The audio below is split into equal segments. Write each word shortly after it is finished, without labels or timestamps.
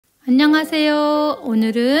안녕하세요.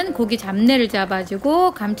 오늘은 고기 잡내를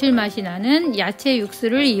잡아주고 감칠맛이 나는 야채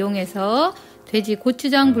육수를 이용해서 돼지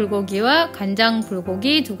고추장 불고기와 간장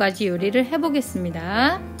불고기 두 가지 요리를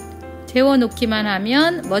해보겠습니다. 재워놓기만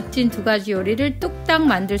하면 멋진 두 가지 요리를 뚝딱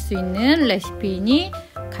만들 수 있는 레시피이니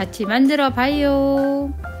같이 만들어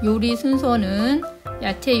봐요. 요리 순서는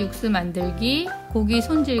야채 육수 만들기, 고기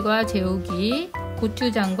손질과 재우기,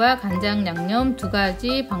 고추장과 간장 양념 두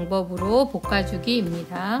가지 방법으로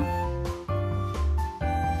볶아주기입니다.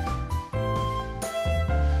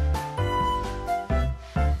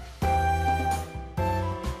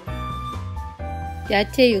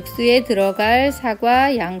 야채 육수에 들어갈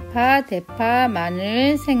사과, 양파, 대파,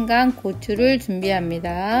 마늘, 생강, 고추를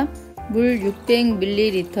준비합니다. 물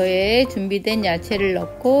 600ml에 준비된 야채를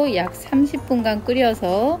넣고 약 30분간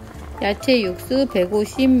끓여서 야채 육수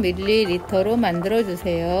 150ml로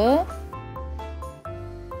만들어주세요.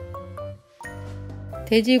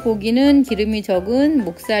 돼지고기는 기름이 적은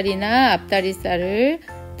목살이나 앞다리살을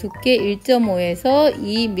두께 1.5에서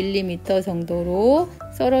 2mm 정도로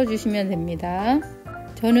썰어주시면 됩니다.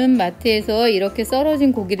 저는 마트에서 이렇게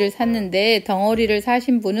썰어진 고기를 샀는데 덩어리를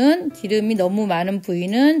사신 분은 기름이 너무 많은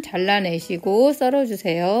부위는 잘라내시고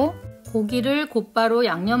썰어주세요. 고기를 곧바로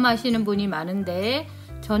양념하시는 분이 많은데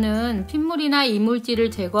저는 핏물이나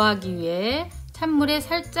이물질을 제거하기 위해 찬물에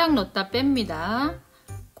살짝 넣었다 뺍니다.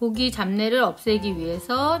 고기 잡내를 없애기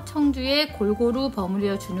위해서 청주에 골고루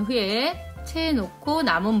버무려 준 후에 체에 놓고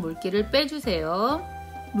남은 물기를 빼주세요.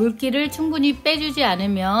 물기를 충분히 빼주지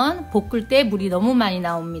않으면 볶을 때 물이 너무 많이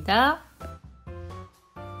나옵니다.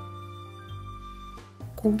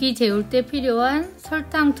 고기 재울 때 필요한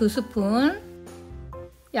설탕 2스푼,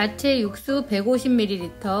 야채 육수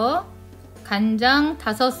 150ml, 간장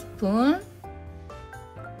 5스푼,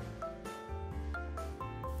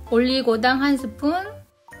 올리고당 1스푼,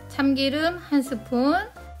 참기름 1스푼,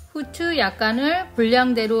 후추 약간을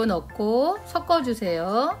분량대로 넣고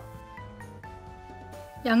섞어주세요.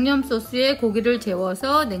 양념 소스에 고기를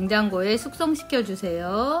재워서 냉장고에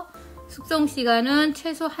숙성시켜주세요. 숙성 시간은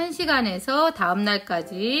최소 1시간에서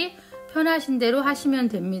다음날까지 편하신 대로 하시면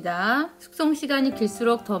됩니다. 숙성 시간이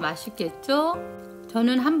길수록 더 맛있겠죠?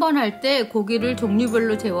 저는 한 번 할 때 고기를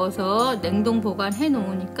종류별로 재워서 냉동 보관해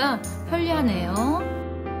놓으니까 편리하네요.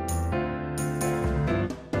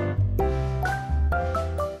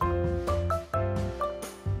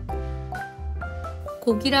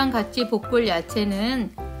 고기랑 같이 볶을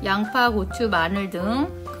야채는 양파, 고추, 마늘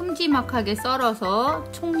등 큼지막하게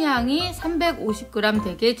썰어서 총량이 350g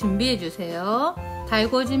되게 준비해 주세요.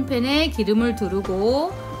 달궈진 팬에 기름을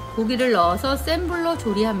두르고 고기를 넣어서 센 불로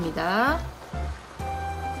조리합니다.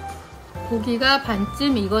 고기가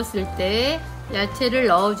반쯤 익었을 때 야채를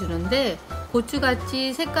넣어주는데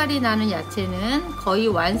고추같이 색깔이 나는 야채는 거의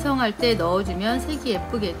완성할 때 넣어주면 색이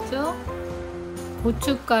예쁘겠죠?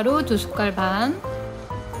 고춧가루 2숟갈 반,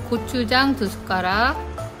 고추장 2숟가락,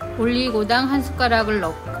 올리고당 1숟가락을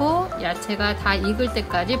넣고 야채가 다 익을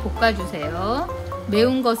때까지 볶아주세요.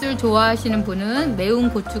 매운 것을 좋아하시는 분은 매운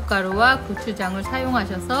고춧가루와 고추장을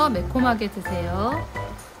사용하셔서 매콤하게 드세요.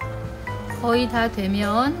 거의 다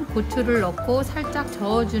되면 고추를 넣고 살짝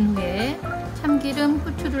저어준 후에 참기름,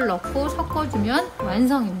 후추를 넣고 섞어주면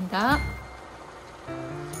완성입니다.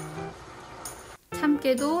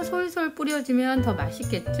 참깨도 솔솔 뿌려주면 더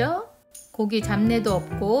맛있겠죠? 고기 잡내도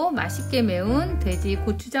없고 맛있게 매운 돼지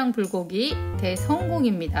고추장 불고기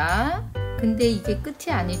대성공입니다. 근데 이게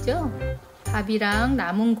끝이 아니죠? 밥이랑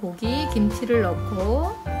남은 고기, 김치를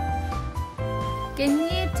넣고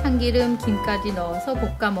깻잎, 참기름, 김까지 넣어서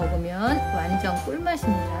볶아 먹으면 완전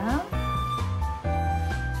꿀맛입니다.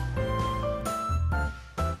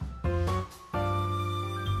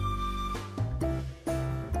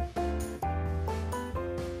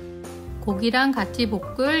 고기랑 같이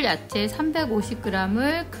볶을 야채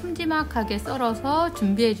 350g을 큼지막하게 썰어서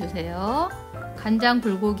준비해 주세요. 간장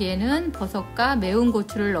불고기에는 버섯과 매운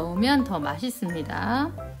고추를 넣으면 더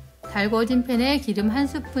맛있습니다. 달궈진 팬에 기름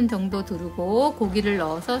 1스푼 정도 두르고 고기를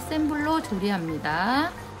넣어서 센 불로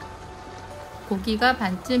조리합니다. 고기가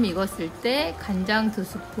반쯤 익었을 때 간장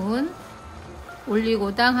 2스푼,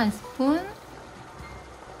 올리고당 1스푼,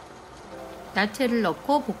 야채를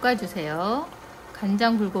넣고 볶아주세요.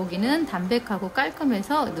 간장 불고기는 담백하고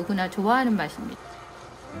깔끔해서 누구나 좋아하는 맛입니다.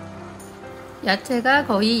 야채가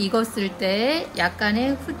거의 익었을 때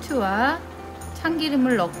약간의 후추와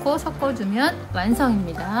참기름을 넣고 섞어주면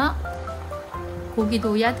완성입니다.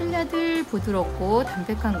 고기도 야들야들 부드럽고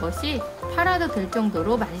담백한 것이 팔아도 될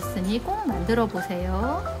정도로 맛있으니 꼭 만들어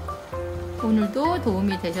보세요. 오늘도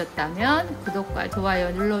도움이 되셨다면 구독과 좋아요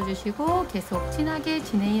눌러주시고 계속 친하게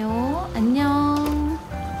지내요. 안녕.